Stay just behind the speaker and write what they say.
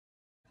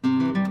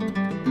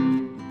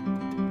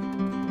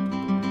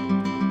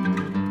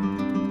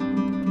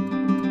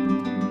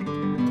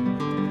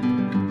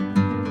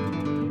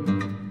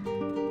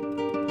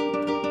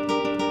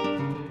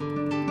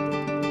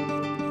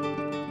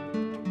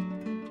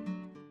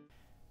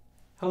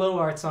Hello,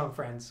 Art Song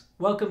friends.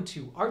 Welcome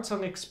to Art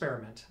Song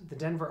Experiment, the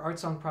Denver Art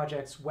Song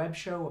Project's web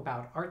show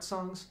about art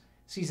songs,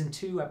 Season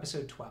 2,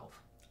 Episode 12.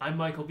 I'm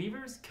Michael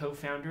Beavers,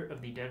 co-founder of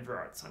the Denver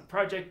Art Song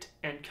Project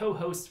and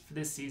co-host for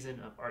this season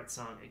of Art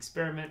Song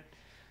Experiment.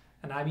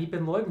 And I'm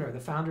Epen Leubner, the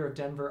founder of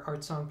Denver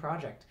Art Song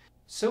Project.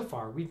 So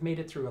far, we've made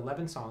it through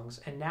 11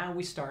 songs, and now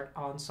we start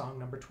on song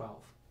number 12,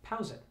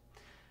 Pause.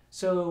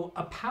 So,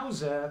 a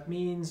pause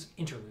means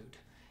interlude.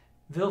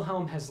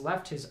 Wilhelm has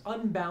left his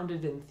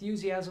unbounded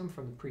enthusiasm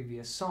from the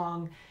previous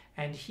song,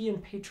 and he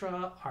and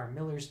Petra, our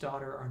miller's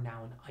daughter, are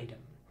now an item.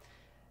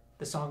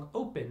 The song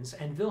opens,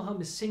 and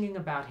Wilhelm is singing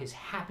about his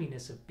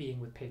happiness of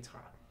being with Petra.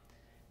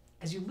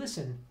 As you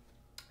listen,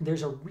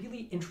 there's a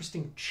really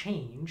interesting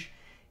change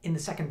in the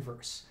second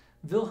verse.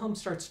 Wilhelm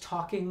starts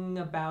talking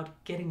about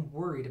getting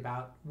worried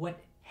about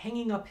what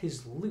hanging up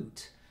his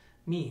lute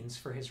means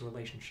for his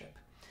relationship.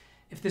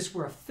 If this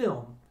were a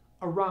film,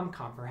 a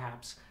rom-com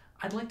perhaps,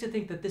 I'd like to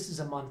think that this is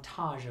a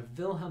montage of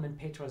Wilhelm and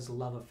Petra's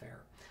love affair.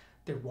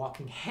 They're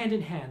walking hand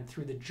in hand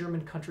through the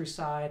German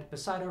countryside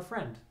beside our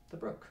friend, the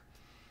brook.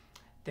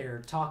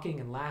 They're talking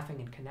and laughing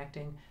and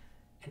connecting,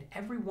 and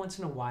every once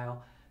in a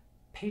while,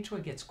 Petra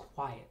gets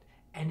quiet,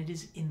 and it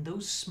is in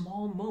those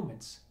small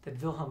moments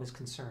that Wilhelm is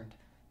concerned.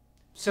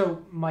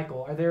 So,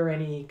 Michael, are there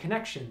any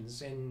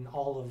connections in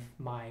all of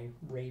my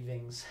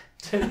ravings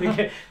to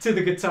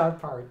the guitar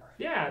part?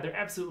 Yeah, there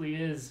absolutely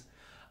is.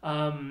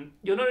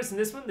 You'll notice in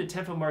this one, the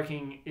tempo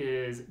marking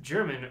is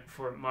German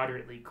for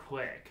moderately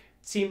quick.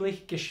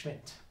 Ziemlich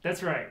geschwind.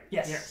 That's right.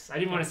 Yes. I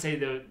didn't want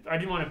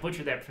to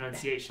butcher that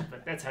pronunciation,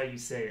 but that's how you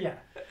say it. Yeah.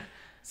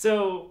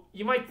 So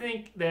you might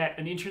think that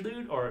an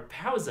interlude or a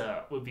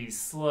pausa would be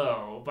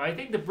slow, but I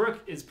think the brook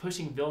is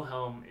pushing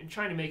Wilhelm and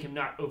trying to make him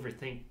not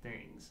overthink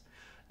things.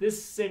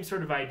 This same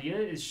sort of idea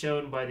is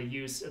shown by the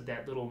use of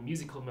that little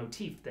musical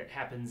motif that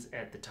happens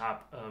at the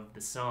top of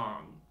the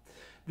song.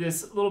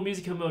 This little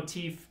musical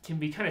motif can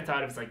be kind of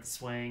thought of as like the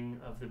swaying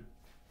of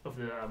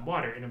the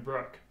water in a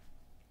brook.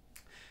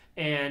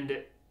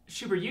 And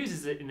Schubert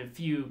uses it in a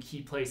few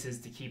key places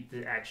to keep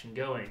the action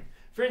going.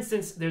 For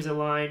instance, there's a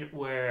line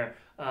where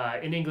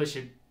in English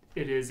it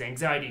is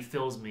 "anxiety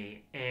fills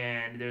me,"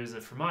 and there's a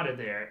fermata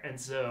there, and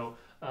so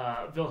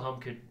Wilhelm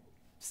could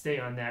stay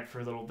on that for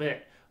a little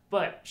bit.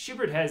 But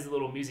Schubert has the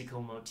little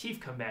musical motif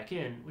come back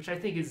in, which I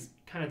think is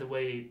kind of the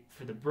way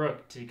for the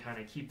brook to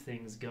kind of keep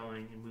things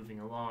going and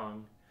moving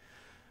along.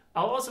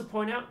 I'll also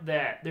point out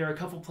that there are a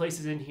couple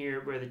places in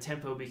here where the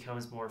tempo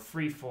becomes more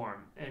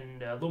free-form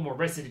and a little more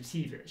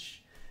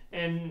recitative-ish.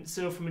 And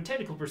so from a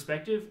technical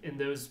perspective, in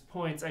those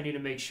points, I need to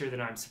make sure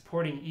that I'm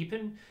supporting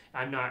Epen,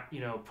 I'm not,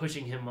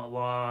 pushing him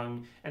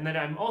along, and that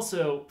I'm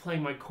also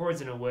playing my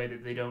chords in a way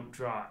that they don't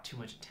draw too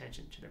much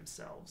attention to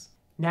themselves.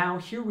 Now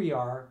here we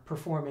are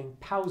performing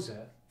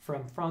Pause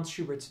from Franz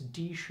Schubert's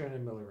Die schöne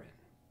Müllerin.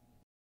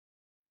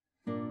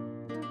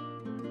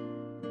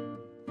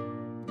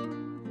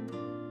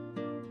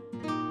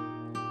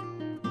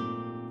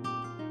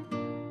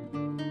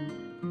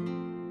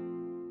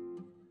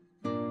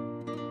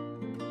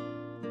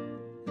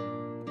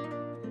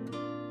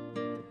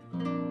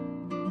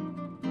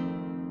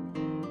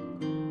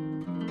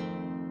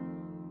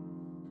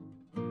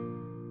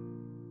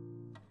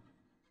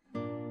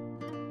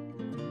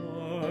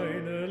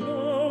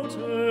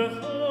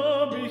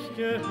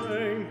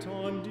 Gehängt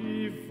an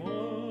die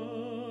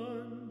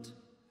Wand,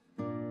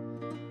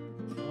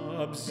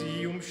 hab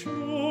sie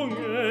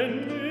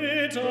umschlungen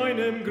mit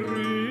einem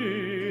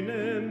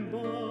grünen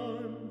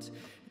Band.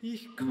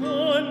 Ich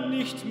kann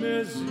nicht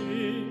mehr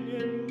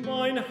singen,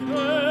 mein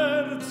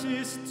Herz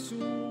ist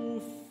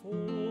zu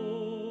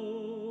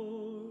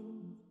voll.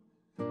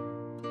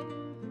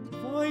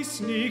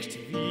 Weiß nicht,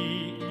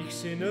 wie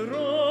ich's in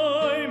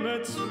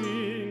Reime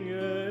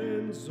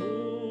zwingen soll.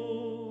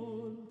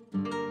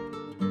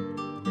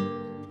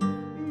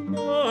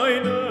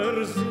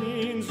 Meiner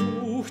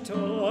Sehnsucht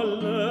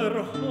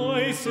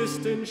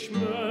allerheißesten Schmerz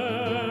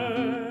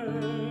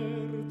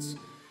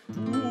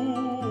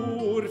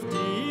durft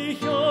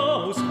ich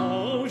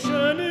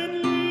austauschen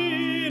in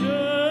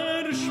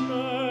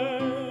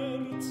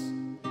Liederschmerz.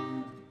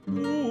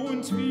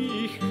 Und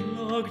wie ich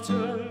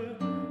klagte,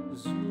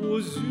 so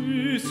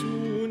süß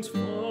und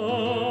fein,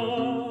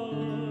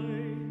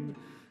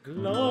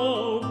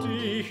 glaubt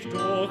ich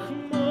doch,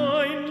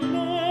 mein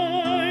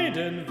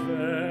Leiden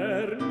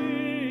wär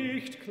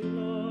nicht klein.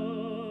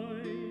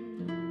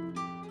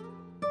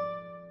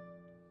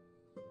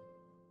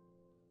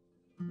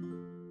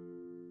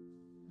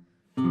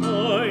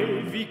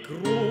 Ei, wie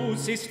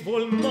groß ist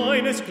wohl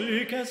meines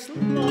Glückes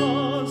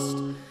Last,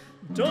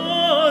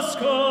 dass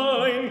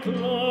kein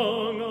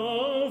Klang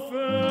auf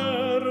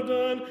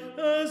Erden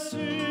es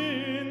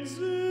in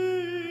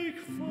sich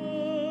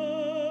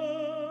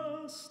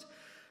fasst,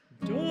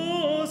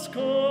 dass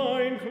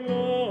kein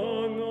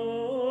Klang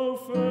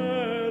auf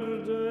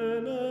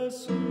Erden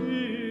es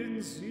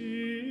in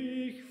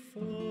sich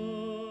fasst.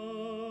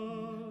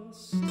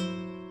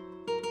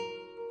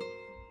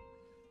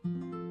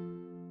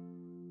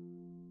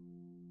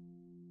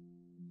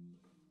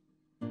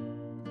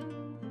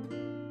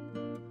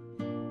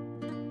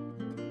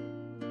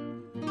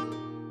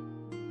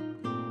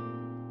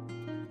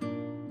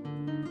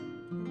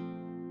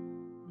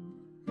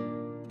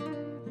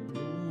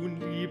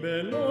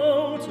 liebe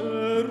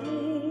laute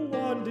Ruh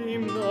an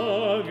dem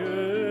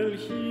Nagel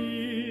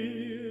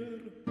hier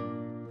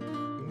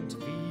und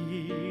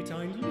weht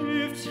ein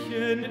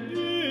Lüftchen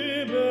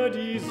über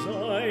die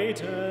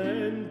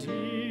Saiten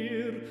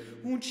dir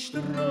und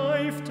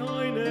streift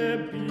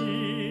eine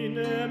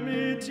Biene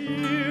mit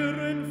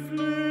ihren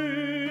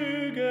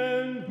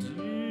Flügeln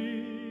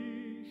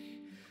dich.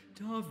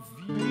 Da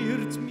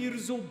wird mir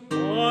so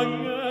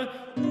bange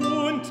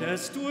und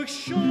es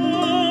durchschauert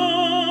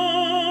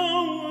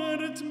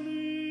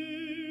mich.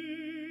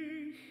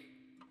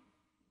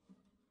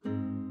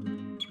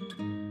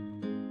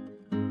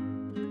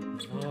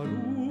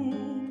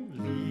 Warum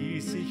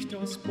ließ ich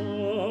das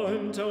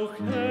Band auch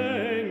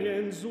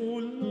hängen so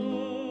lang?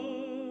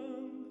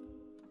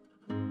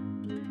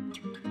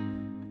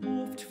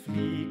 Oft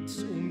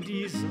fliegt's um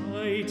die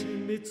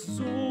Saiten mit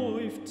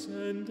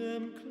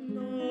seufzendem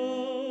Klang.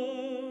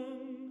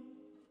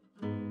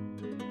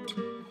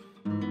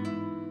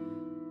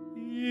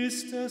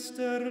 Ist es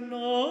der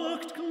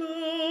Nachtklang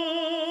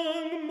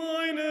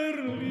meiner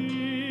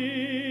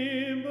Liebespein?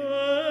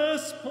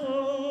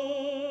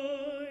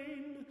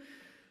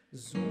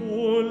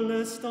 Soll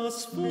es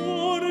das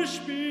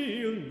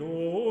Vorspiel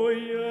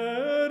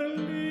neuer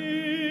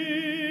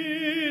Lieder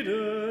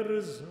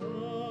sein?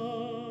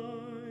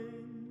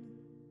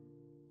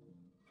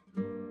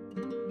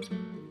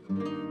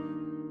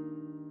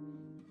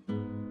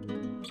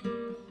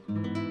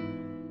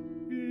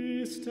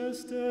 Ist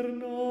es der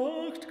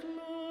Nachtklang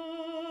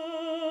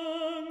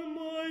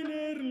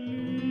meiner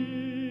Liebespein?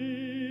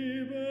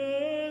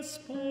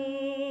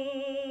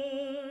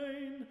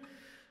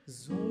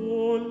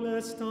 Soll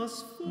es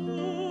das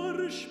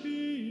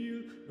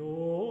Vorspiel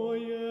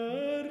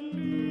neuer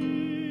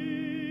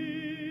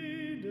Lieder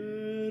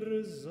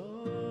sein?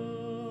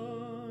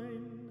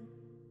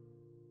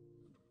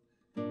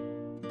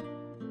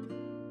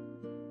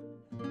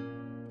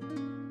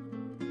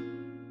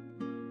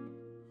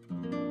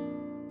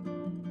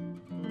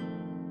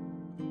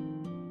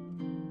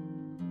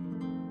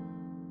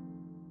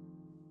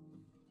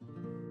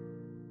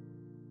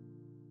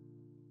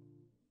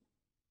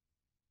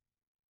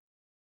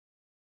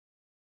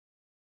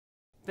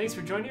 Thanks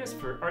for joining us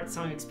for Art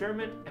Song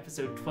Experiment,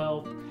 Episode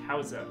 12,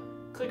 Pausa.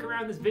 Click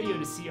around this video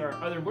to see our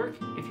other work.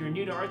 If you're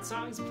new to Art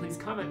Songs, please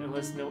comment and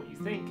let us know what you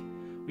think.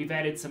 We've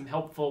added some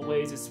helpful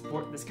ways to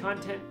support this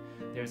content.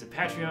 There's a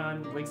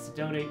Patreon, links to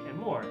donate, and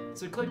more.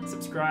 So click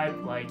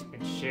subscribe, like,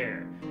 and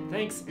share.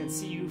 Thanks, and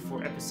see you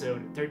for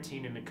Episode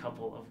 13 in a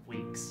couple of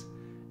weeks.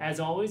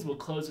 As always, we'll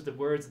close with the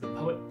words of the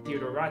poet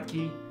Theodor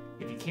Rothke: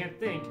 if you can't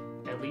think,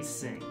 at least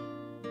sing.